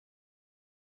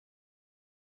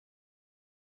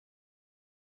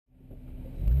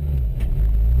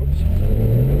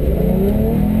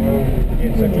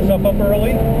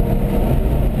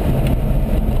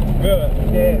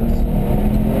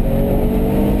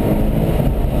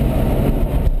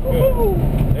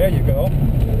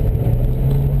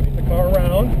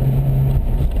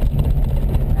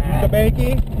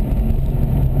braking.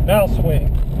 Now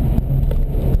swing.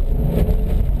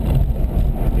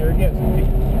 Here again.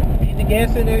 Feed the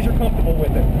gas in as you're comfortable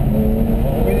with it.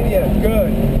 All the way to the edge.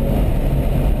 Good.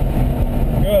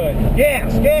 Good.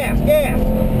 Gas, gas, gas.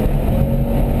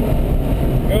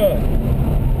 Good.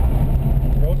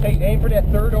 Rotate, aim for that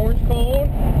third orange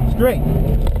cone. Straight.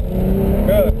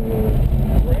 Good.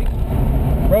 Brake.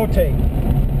 Rotate.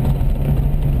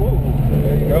 Whoa.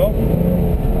 There you go.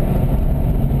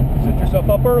 Set yourself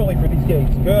up early for these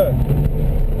gates. Good.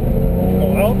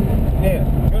 Go out. In.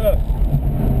 Good.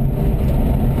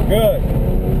 Good.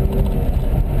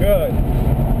 Good.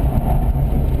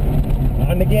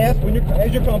 On the gas when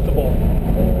as you're comfortable.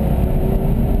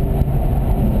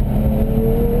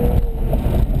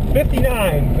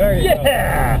 59. There you go.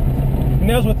 Yeah! And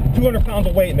that was with 200 pounds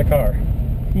of weight in the car.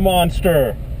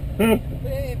 Monster.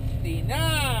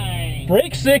 59.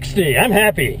 Brake 60. I'm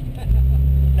happy.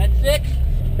 That's 6.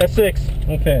 That's 6.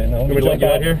 Okay, now let me Can we jump let you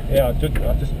out out here? Yeah, just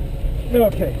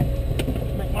okay.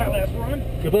 Make my last run.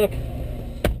 Good luck.